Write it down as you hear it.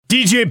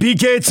DJ and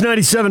PK, it's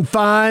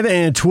 97.5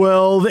 and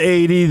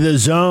 1280 The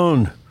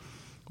Zone.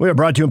 We are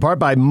brought to you in part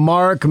by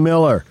Mark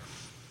Miller.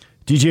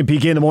 DJ and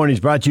PK in the morning is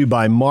brought to you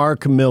by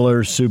Mark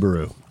Miller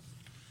Subaru.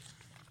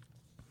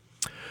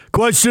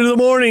 Question of the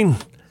morning.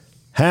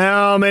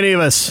 How many of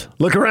us,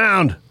 look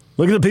around,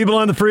 look at the people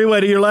on the freeway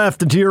to your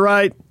left and to your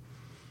right.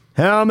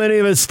 How many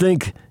of us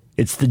think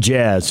it's the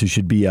Jazz who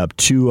should be up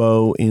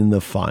 2-0 in the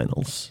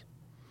finals?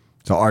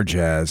 So our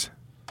Jazz.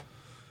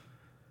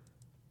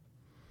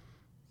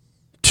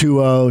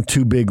 2-0,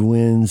 two big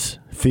wins,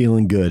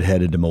 feeling good,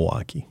 headed to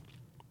Milwaukee.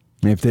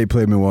 If they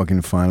played Milwaukee in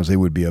the finals, they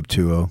would be up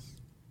 2-0.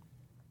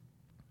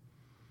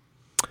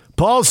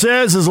 Paul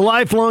says, as a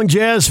lifelong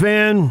Jazz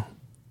fan,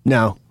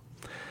 no.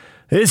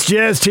 This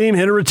Jazz team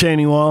hit a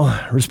retaining wall.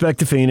 Respect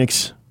to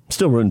Phoenix.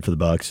 Still rooting for the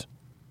Bucks.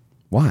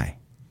 Why?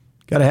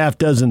 Got a half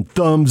dozen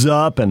thumbs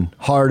up and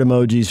heart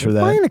emojis for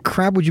that. Why in the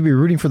crap would you be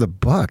rooting for the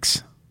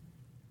Bucks?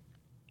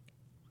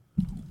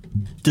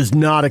 Does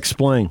not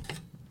explain.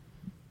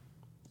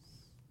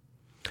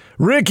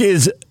 Rick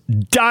is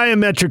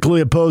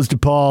diametrically opposed to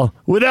Paul,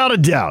 without a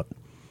doubt.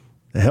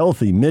 A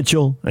healthy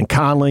Mitchell and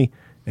Conley,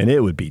 and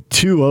it would be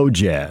 2-0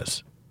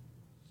 Jazz.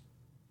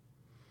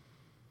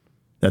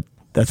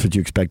 That's what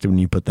you expected when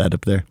you put that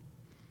up there?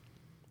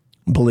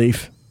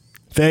 Belief?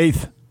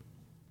 Faith?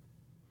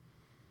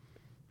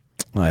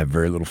 I have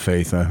very little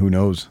faith. Who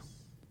knows?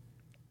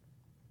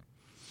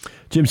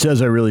 Jim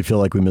says, I really feel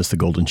like we missed the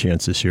golden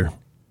chance this year.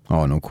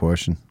 Oh, no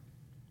question.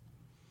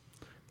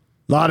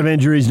 A lot of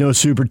injuries, no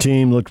super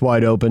team, looked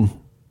wide open.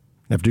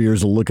 After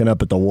years of looking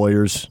up at the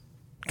Warriors,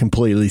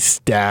 completely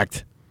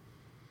stacked.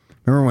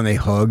 Remember when they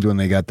hugged when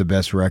they got the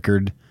best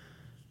record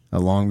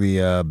along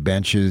the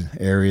benches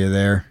area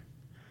there?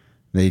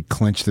 They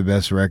clinched the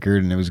best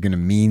record, and it was going to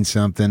mean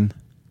something.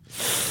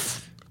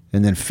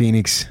 And then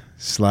Phoenix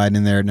sliding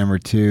in there at number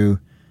 2.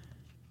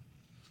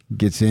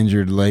 Gets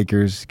injured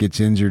Lakers, gets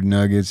injured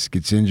Nuggets,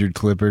 gets injured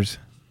Clippers.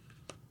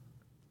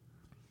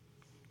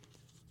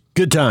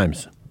 Good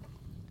times.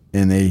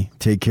 And they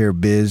take care of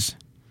biz.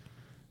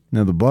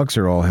 Now the Bucks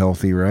are all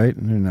healthy, right?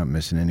 They're not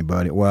missing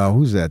anybody. Wow,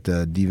 who's that?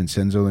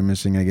 DiVincenzo they're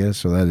missing, I guess.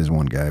 So that is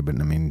one guy, but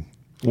I mean,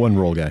 one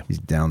role guy. He's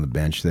down the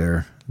bench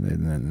there.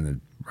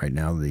 Right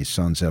now, the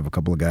Suns have a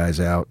couple of guys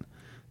out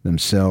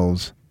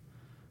themselves.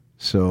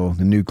 So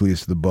the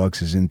nucleus of the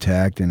Bucks is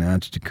intact, and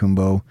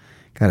Antetokounmpo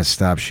got to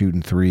stop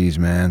shooting threes,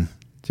 man.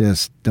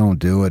 Just don't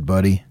do it,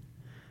 buddy.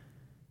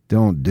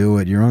 Don't do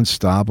it. You're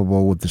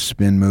unstoppable with the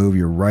spin move.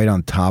 You're right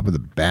on top of the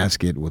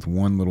basket with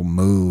one little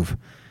move,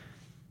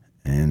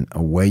 and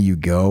away you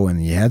go.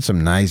 And you had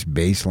some nice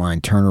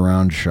baseline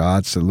turnaround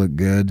shots that look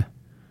good.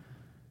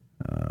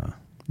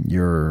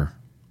 You're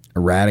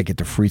erratic at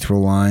the free throw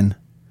line.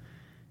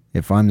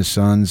 If I'm the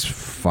Suns,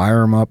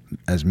 fire them up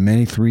as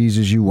many threes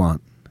as you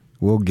want.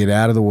 We'll get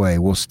out of the way.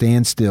 We'll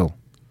stand still.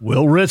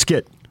 We'll risk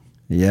it.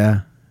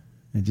 Yeah.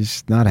 It's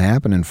just not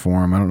happening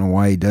for him. I don't know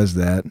why he does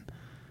that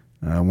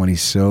when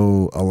he's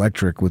so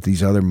electric with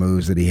these other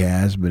moves that he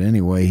has. But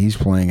anyway, he's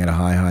playing at a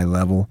high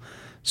level,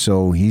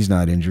 so he's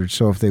not injured.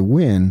 So if they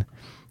win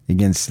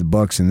against the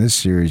Bucks in this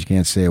series, you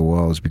can't say,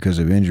 well, it's because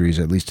of injuries,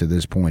 at least to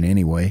this point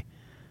anyway.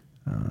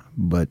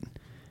 But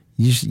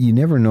you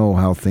never know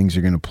how things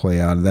are going to play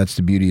out. That's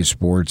the beauty of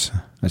sports,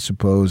 I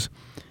suppose,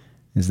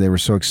 is they were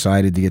so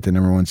excited to get the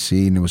number 1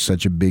 seed, and it was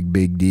such a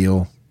big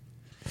deal.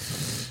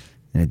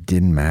 And it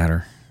didn't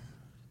matter.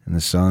 And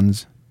the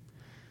Suns,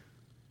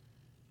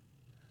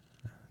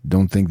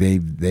 don't think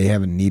they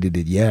haven't needed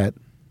it yet.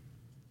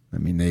 I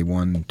mean, they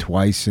won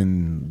twice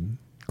in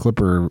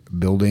Clipper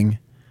building,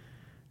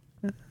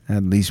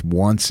 at least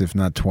once, if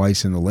not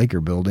twice, in the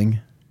Laker building,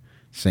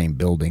 same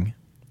building.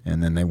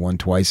 And then they won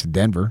twice in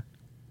Denver.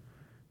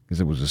 Because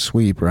it was a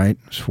sweep, right?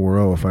 It was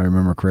 4-0, if I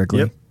remember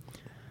correctly. Yep.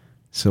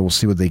 So we'll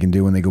see what they can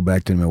do when they go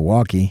back to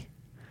Milwaukee.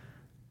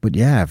 But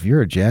yeah, if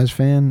you're a Jazz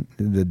fan,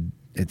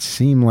 it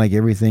seemed like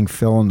everything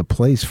fell into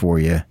place for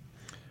you,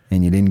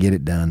 and you didn't get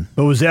it done.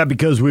 But was that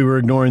because we were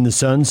ignoring the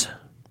Suns?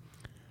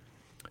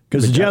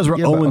 Because the Jazz were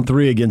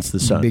 0-3 against the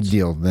Suns. Big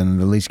deal.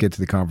 Then at least get to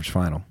the conference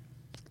final.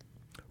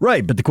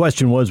 Right, but the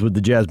question was, would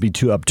the Jazz be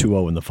up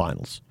 2-0 in the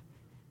finals?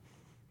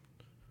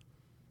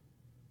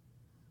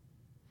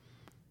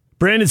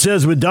 Brandon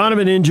says, with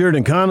Donovan injured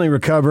and Conley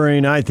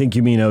recovering, I think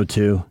you mean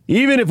 0-2.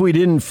 Even if we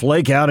didn't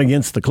flake out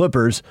against the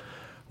Clippers,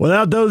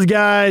 without those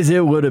guys,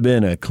 it would have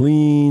been a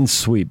clean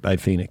sweep by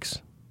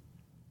Phoenix.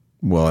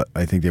 Well,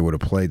 I think they would have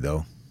played,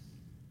 though.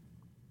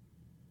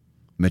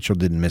 Mitchell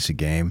didn't miss a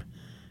game,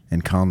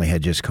 and Conley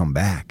had just come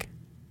back.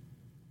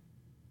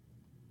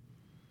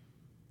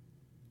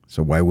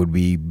 So why would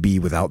we be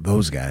without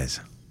those guys?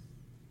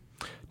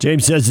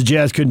 James says the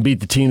Jazz couldn't beat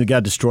the team that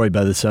got destroyed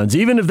by the Suns.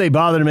 Even if they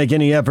bothered to make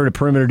any effort at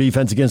perimeter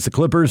defense against the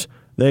Clippers,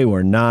 they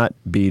were not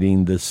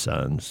beating the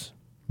Suns.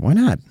 Why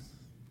not?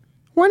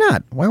 Why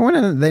not? Why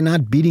are they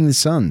not beating the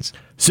Suns?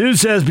 Sue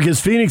says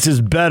because Phoenix is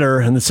better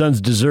and the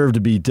Suns deserve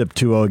to be dipped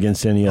 2-0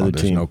 against any other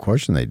team. There's no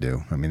question they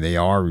do. I mean, they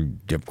are.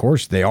 Of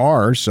course they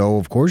are. So,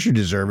 of course you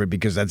deserve it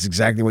because that's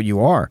exactly what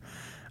you are.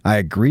 I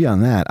agree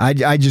on that.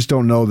 I just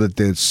don't know that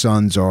the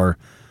Suns are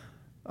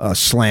a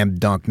slam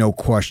dunk, no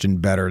question,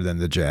 better than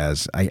the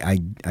Jazz.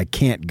 I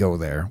can't go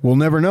there. We'll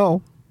never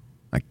know.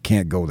 I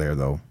can't go there,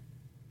 though.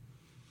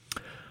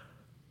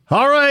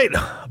 All right.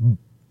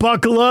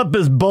 Buckle up,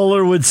 as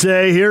Bowler would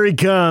say. Here he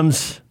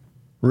comes.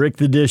 Rick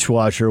the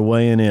dishwasher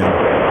weighing in.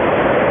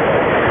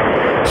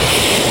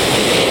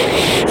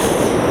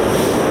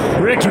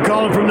 Rick, you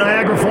calling from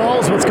Niagara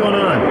Falls? What's going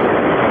on?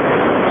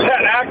 Yeah,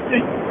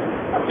 actually,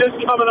 I'm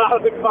just coming out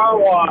of the car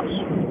wash.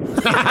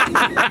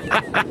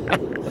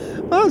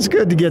 Well, it's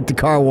good to get the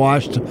car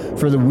washed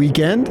for the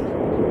weekend.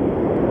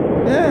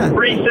 Yeah.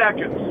 3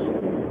 seconds.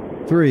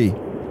 3,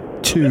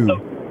 2,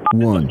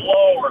 1.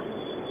 Blower.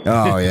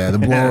 Oh, yeah, the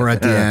blower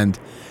at the end.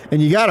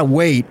 And you got to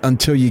wait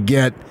until you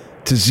get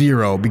to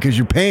 0 because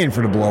you're paying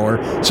for the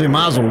blower, so you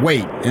might as well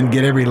wait and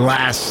get every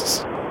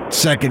last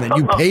second that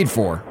you paid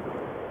for.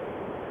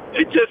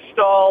 It just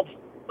stalled.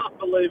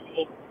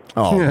 Unbelievable.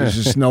 Oh, there's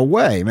just no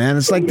way, man.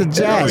 It's like the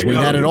Jazz. We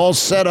had it all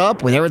set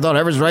up. We never thought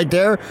it was right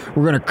there.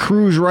 We're going to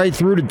cruise right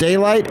through to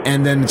daylight,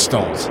 and then it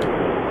stalls.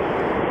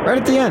 Right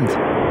at the end.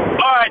 All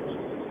right,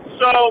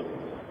 so,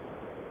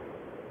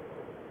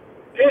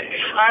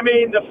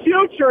 the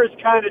future is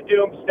kind of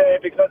doomsday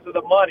because of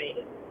the money,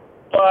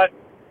 but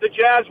the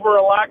Jazz were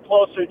a lot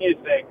closer than you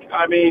think.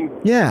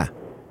 Yeah.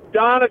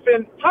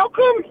 Donovan, how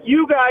come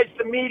you guys,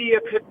 the media,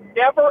 could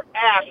never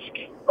ask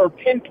or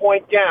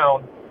pinpoint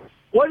down,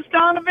 was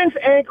Donovan's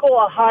ankle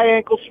a high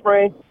ankle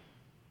sprain?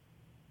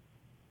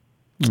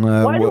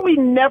 Why do we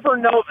never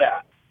know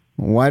that?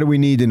 Why do we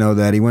need to know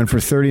that? He went for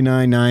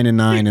 39, 9, and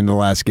 9 in the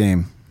last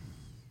game.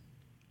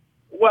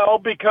 Well,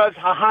 because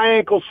a high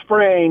ankle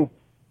sprain,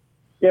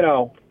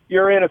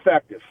 you're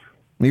ineffective.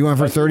 He went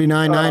for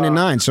 39, 9, and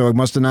 9, so it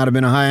must have not have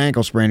been a high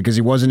ankle sprain because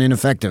he wasn't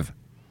ineffective.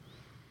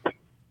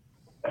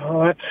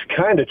 Oh, that's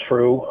kind of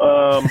true.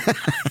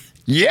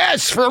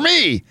 Yes, for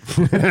me.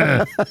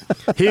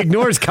 He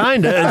ignores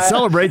kinda and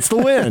celebrates the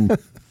win.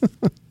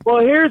 Well,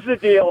 here's the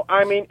deal.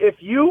 If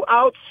you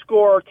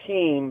outscore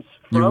teams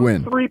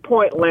from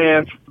three-point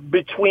land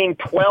between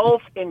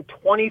 12 and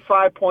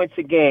 25 points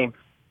a game,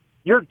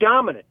 you're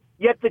dominant.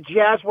 Yet the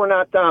Jazz were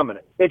not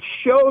dominant. It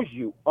shows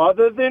you,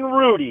 other than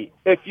Rudy,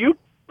 if you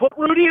put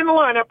Rudy in the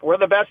lineup, we're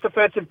the best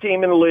defensive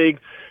team in the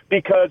league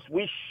because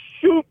we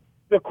shoot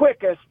the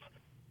quickest.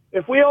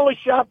 If we only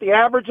shot the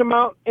average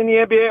amount in the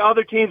NBA,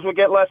 other teams would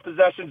get less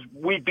possessions.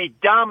 We'd be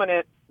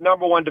dominant,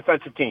 number one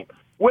defensive team.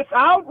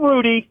 Without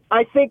Rudy,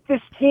 I think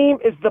this team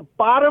is the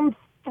bottom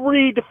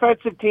 3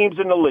 defensive teams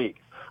in the league.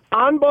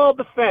 On-ball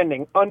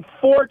defending,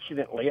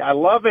 unfortunately, I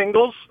love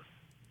Ingles,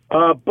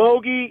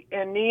 Bogey,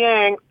 and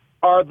Niang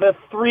are the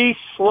 3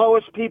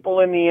 slowest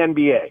people in the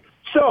NBA.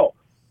 So,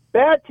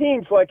 bad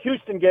teams like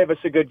Houston gave us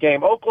a good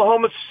game.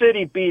 Oklahoma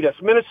City beat us.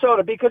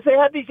 Minnesota, because they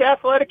had these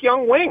athletic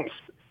young wings.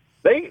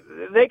 They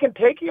can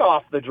take you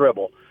off the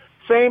dribble.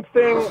 Same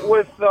thing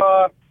with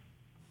the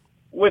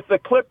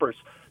Clippers.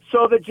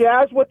 So the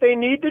Jazz, what they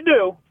need to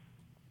do,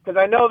 because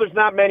I know there's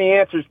not many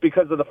answers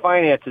because of the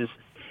finances,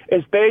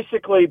 is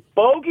basically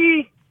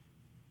Bogey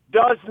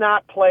does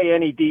not play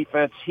any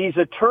defense. He's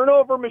a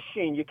turnover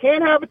machine. You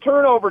can't have a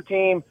turnover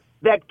team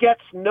that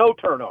gets no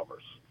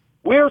turnovers.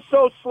 We're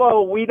so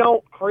slow, we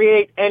don't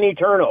create any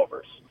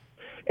turnovers.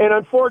 And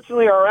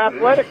unfortunately, our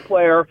athletic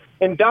player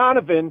in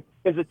Donovan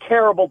is a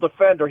terrible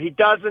defender. He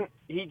doesn't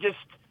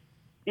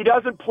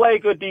play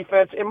good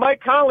defense. And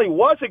Mike Conley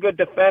was a good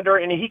defender,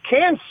 and he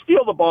can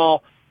steal the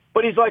ball,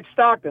 but he's like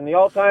Stockton, the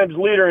all-time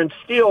leader in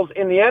steals.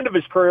 In the end of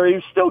his career, he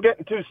was still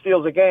getting 2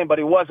 steals a game, but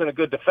he wasn't a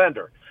good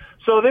defender.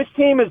 So this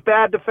team is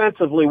bad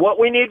defensively. What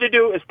we need to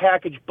do is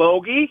package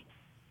Bogey,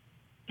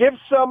 give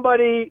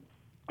somebody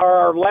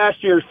our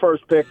last year's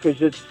first pick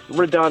because it's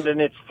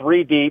redundant. It's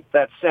 3 deep,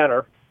 that's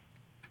center.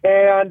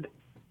 And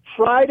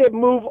try to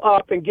move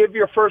up and give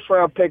your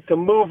first-round pick to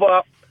move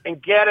up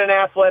and get an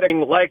athletic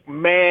like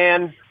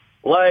Mann,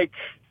 like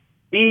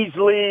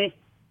Beasley.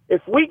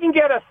 If we can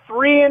get a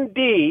 3 and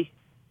D,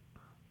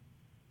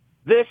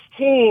 this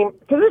team,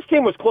 because this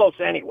team was close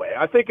anyway.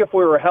 I think if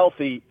we were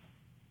healthy,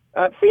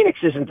 Phoenix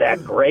isn't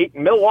that great.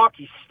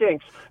 Milwaukee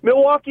stinks.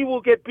 Milwaukee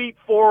will get beat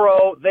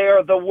 4-0. They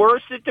are the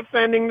worst at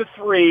defending the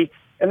 3,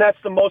 and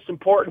that's the most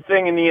important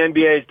thing in the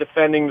NBA is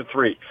defending the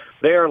 3.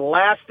 They are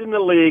last in the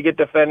league at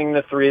defending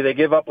the 3. They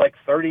give up like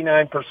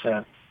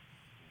 39%.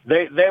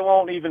 They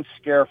won't even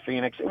scare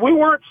Phoenix. We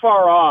weren't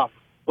far off,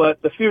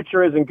 but the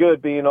future isn't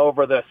good being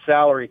over the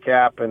salary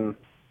cap, and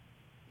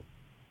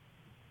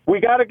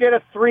we got to get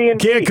a 3 and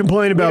can't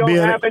complain about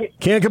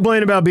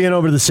being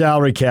over the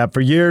salary cap.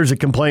 For years, the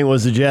complaint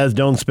was the Jazz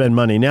don't spend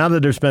money. Now that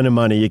they're spending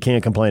money, you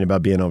can't complain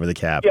about being over the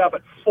cap. Yeah,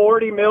 but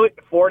 40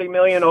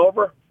 million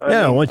over.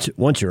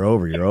 Once you're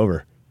over, you're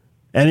over.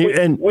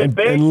 And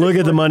look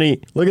at the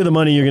money. Look at the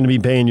money you're going to be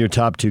paying your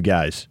top 2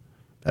 guys.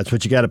 That's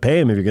what you got to pay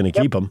them if you're going to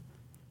keep them.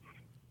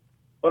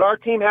 But our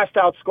team has to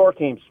outscore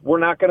teams. We're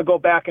not going to go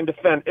back and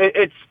defend.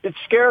 It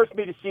scares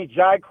me to see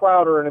Jai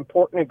Crowder, an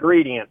important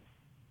ingredient.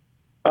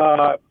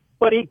 But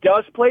he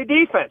does play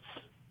defense.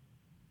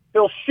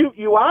 He'll shoot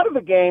you out of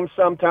the game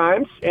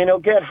sometimes, and he'll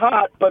get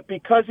hot. But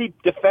because he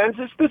defends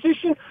his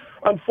position,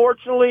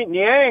 Unfortunately,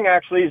 Niang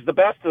actually is the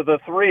best of the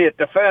three at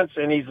defense,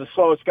 and he's the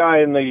slowest guy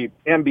in the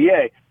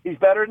NBA. He's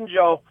better than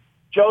Joe.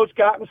 Joe's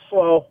gotten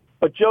slow,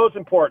 but Joe's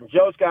important.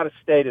 Joe's got to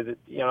stay to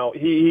the,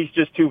 he's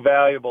just too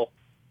valuable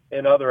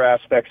in other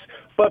aspects.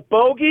 But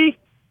Bogey,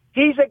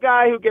 he's a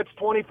guy who gets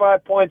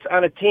 25 points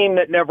on a team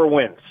that never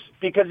wins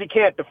because he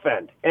can't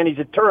defend, and he's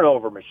a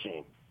turnover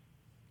machine.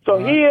 So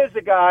he is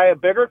a guy, a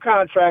bigger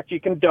contract you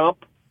can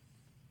dump.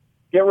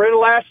 Get rid of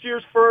last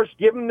year's first,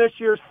 give him this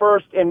year's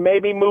first, and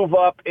maybe move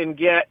up and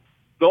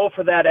go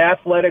for that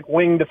athletic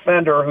wing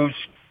defender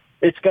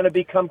it's going to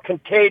become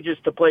contagious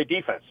to play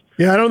defense.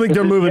 Yeah, I don't think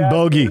they're moving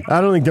Bogey.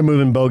 I don't think they're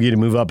moving Bogey to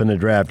move up in the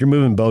draft. You're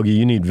moving Bogey.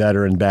 You need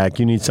veteran back.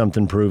 You need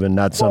something proven,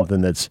 not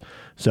something that's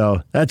 –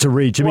 so that's a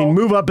reach. I mean,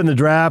 move up in the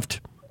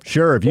draft,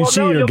 sure. If you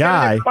see your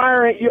guy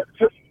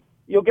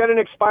 – you'll get an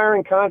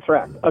expiring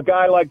contract, a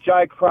guy like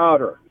Jay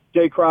Crowder.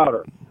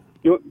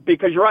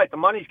 Because you're right, the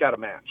money's got to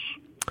match.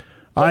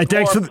 All right,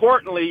 thanks. More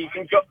importantly, you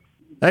can go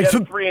get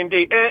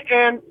 3-and-D.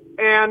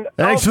 And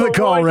thanks for the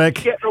call, Rick.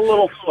 Getting a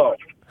little slow.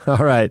 All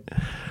right.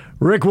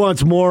 Rick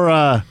wants more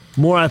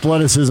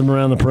athleticism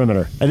around the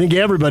perimeter. I think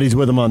everybody's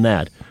with him on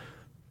that.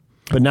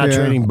 But not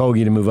trading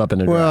Bogey to move up in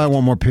the draft. Well, I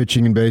want more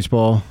pitching in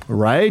baseball.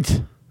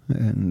 Right.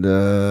 And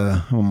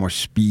I want more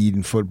speed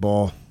in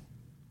football.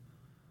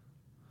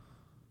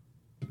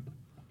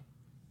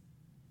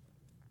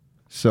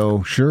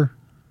 So, sure.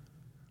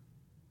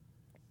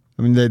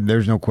 I mean,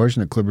 there's no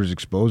question that Clippers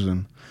exposed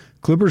them.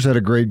 Clippers had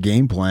a great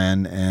game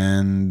plan,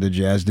 and the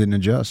Jazz didn't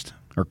adjust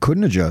or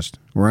couldn't adjust.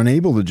 Were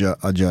unable to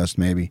adjust,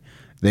 maybe.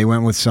 They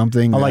went with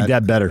something I like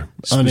that better.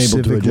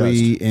 Unable to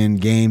adjust. In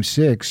Game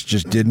 6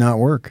 just did not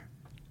work.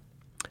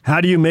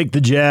 How do you make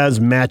the Jazz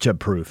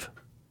matchup-proof?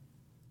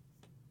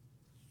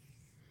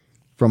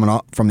 From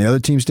the other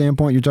team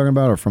standpoint you're talking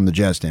about, or from the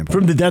Jazz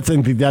standpoint? I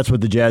think that's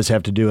what the Jazz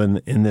have to do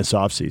in this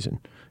offseason.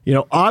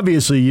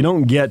 Obviously, you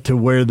don't get to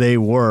where they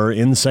were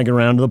in the second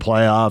round of the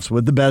playoffs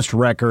with the best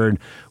record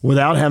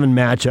without having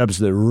matchups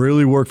that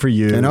really work for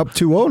you. And up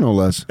 2-0, no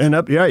less. And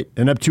up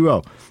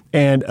 2-0.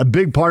 And a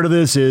big part of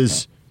this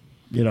is,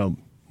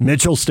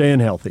 Mitchell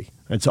staying healthy.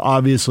 That's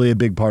obviously a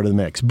big part of the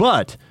mix.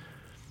 But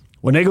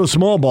when they go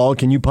small ball,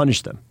 can you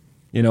punish them?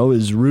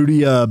 Is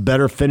Rudy a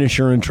better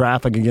finisher in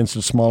traffic against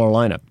a smaller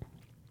lineup?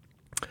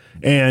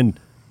 And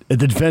at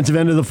the defensive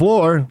end of the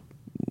floor,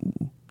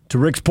 to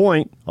Rick's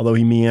point, although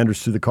he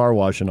meanders through the car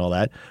wash and all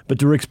that, but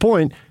to Rick's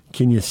point,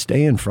 can you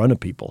stay in front of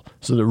people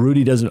so that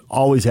Rudy doesn't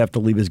always have to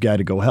leave his guy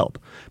to go help?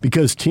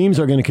 Because teams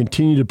are going to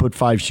continue to put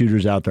 5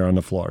 shooters out there on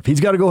the floor. If he's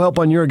got to go help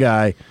on your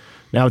guy,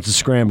 now it's a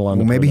scramble on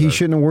the maybe perimeter. He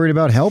shouldn't have worried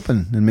about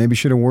helping, and maybe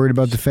should have worried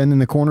about defending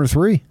the corner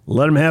 3.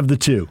 Let him have the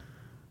 2.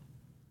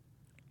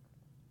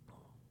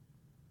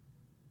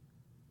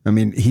 I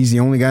mean, he's the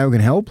only guy who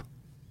can help?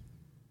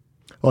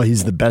 Well,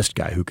 he's the best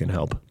guy who can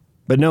help.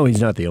 But no,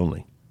 he's not the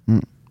only.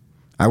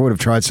 I would have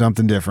tried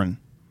something different.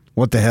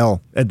 What the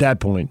hell? At that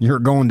point. You're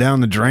going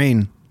down the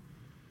drain.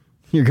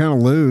 You're going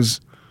to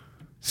lose.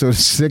 So to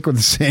stick with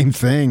the same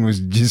thing was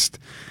just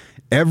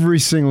every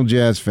single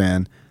Jazz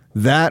fan.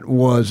 That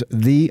was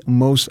the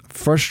most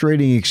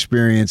frustrating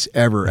experience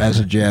ever as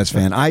a Jazz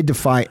fan. I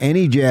defy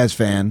any Jazz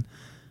fan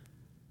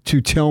to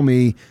tell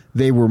me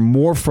they were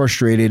more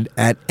frustrated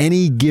at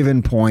any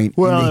given point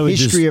in the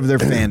history of their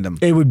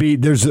fandom. It would be,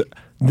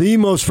 the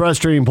most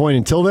frustrating point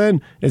until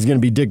then is going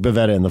to be Dick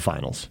Bavetta in the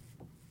finals.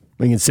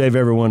 We can save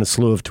everyone a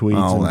slew of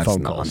tweets and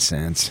phone calls.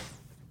 Nonsense.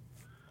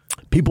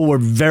 People were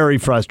very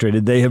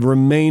frustrated. They have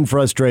remained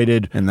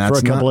frustrated for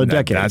a couple of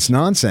decades. That's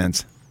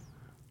nonsense.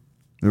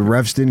 The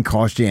refs didn't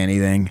cost you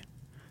anything.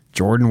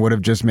 Jordan would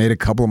have just made a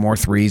couple more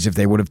threes if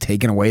they would have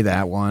taken away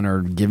that one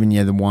or given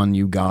you the one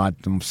you got.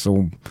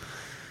 So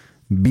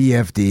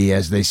BFD,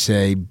 as they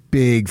say,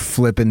 big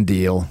flipping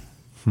deal.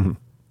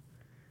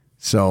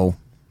 So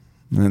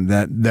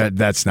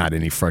that's not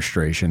any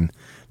frustration.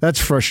 That's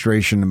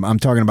frustration. I'm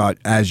talking about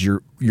as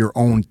your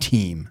own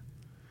team.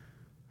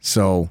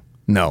 So,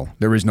 no,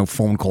 there is no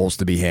phone calls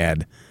to be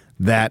had.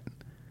 That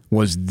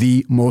was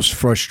the most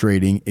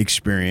frustrating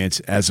experience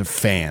as a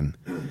fan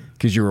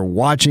because you were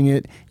watching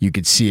it, you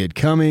could see it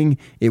coming,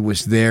 it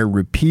was there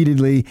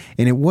repeatedly,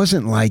 and it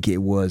wasn't like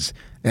it was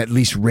at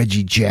least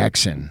Reggie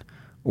Jackson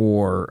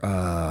or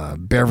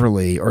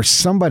Beverly or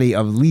somebody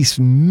of least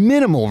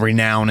minimal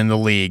renown in the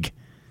league.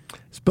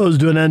 Exposed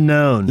to an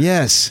unknown.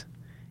 Yes.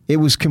 It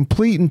was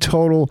complete and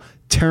total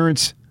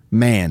Terrence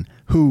Mann,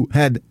 who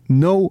had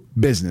no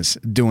business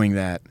doing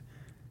that,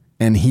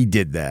 and he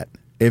did that.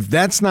 If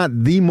that's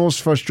not the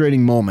most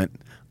frustrating moment,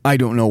 I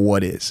don't know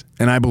what is,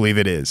 and I believe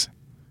it is.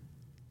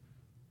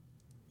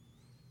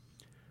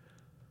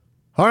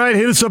 All right,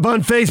 hit us up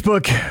on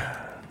Facebook.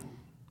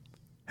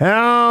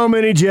 How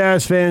many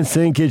Jazz fans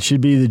think it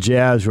should be the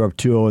Jazz who are up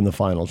 2-0 in the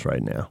finals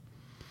right now?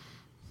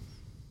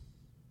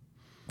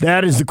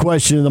 That is the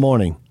question of the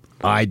morning.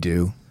 I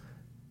do.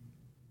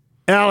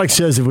 Alex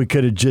says if we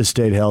could have just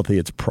stayed healthy,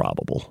 it's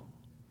probable.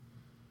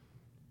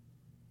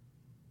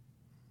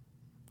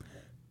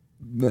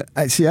 But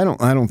I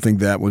don't think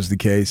that was the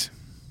case.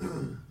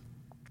 You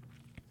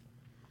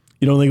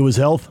don't think it was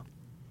health?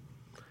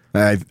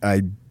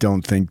 I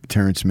don't think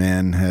Terrence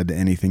Mann had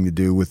anything to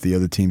do with the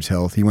other team's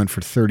health. He went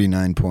for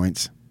 39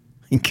 points.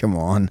 Come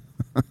on.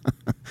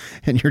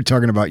 And you're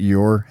talking about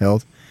your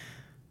health?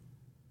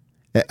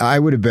 I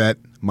would have bet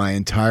my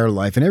entire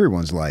life and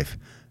everyone's life,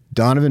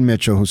 Donovan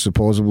Mitchell, who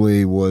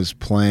supposedly was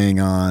playing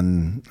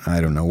on, I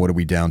don't know, what are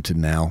we down to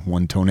now?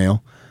 One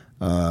toenail?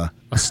 A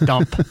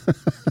stump.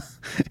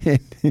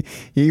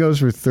 He goes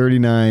for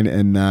 39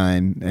 and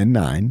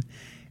 9,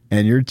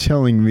 and you're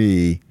telling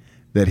me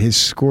that his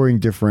scoring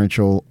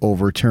differential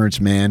over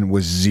Terrence Mann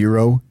was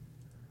 0?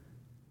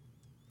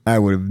 I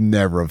would have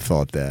never have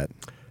thought that.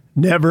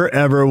 Never,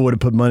 ever would have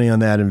put money on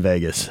that in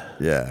Vegas.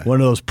 Yeah.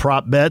 One of those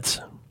prop bets.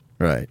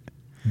 Right.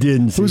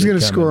 Didn't see Who's going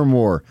to score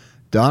more,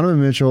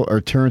 Donovan Mitchell or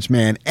Terrence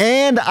Mann?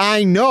 And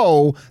I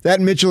know that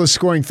Mitchell is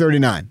scoring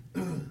 39.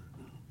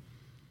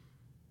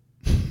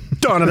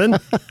 Donovan.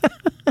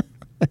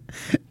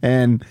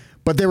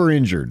 But they were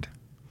injured.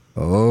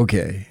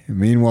 Okay.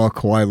 Meanwhile,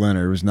 Kawhi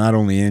Leonard was not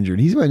only injured,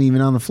 he wasn't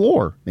even on the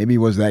floor. Maybe he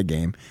was that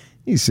game.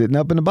 He's sitting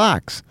up in the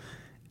box.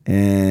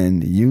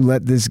 And you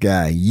let this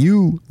guy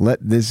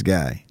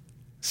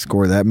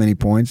score that many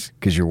points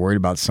because you're worried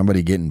about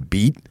somebody getting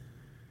beat?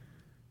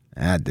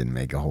 That didn't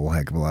make a whole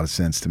heck of a lot of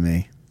sense to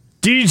me.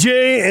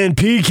 DJ and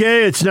PK,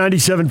 it's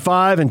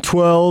 97.5 and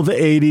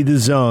 1280 The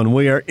Zone.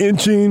 We are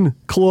inching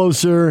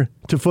closer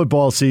to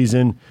football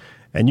season,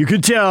 and you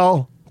could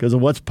tell because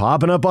of what's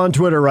popping up on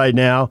Twitter right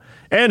now,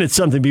 and it's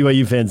something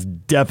BYU fans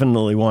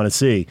definitely want to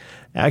see.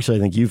 Actually,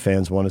 I think you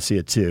fans want to see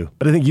it too,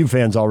 but I think you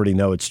fans already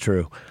know it's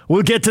true.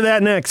 We'll get to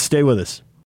that next. Stay with us.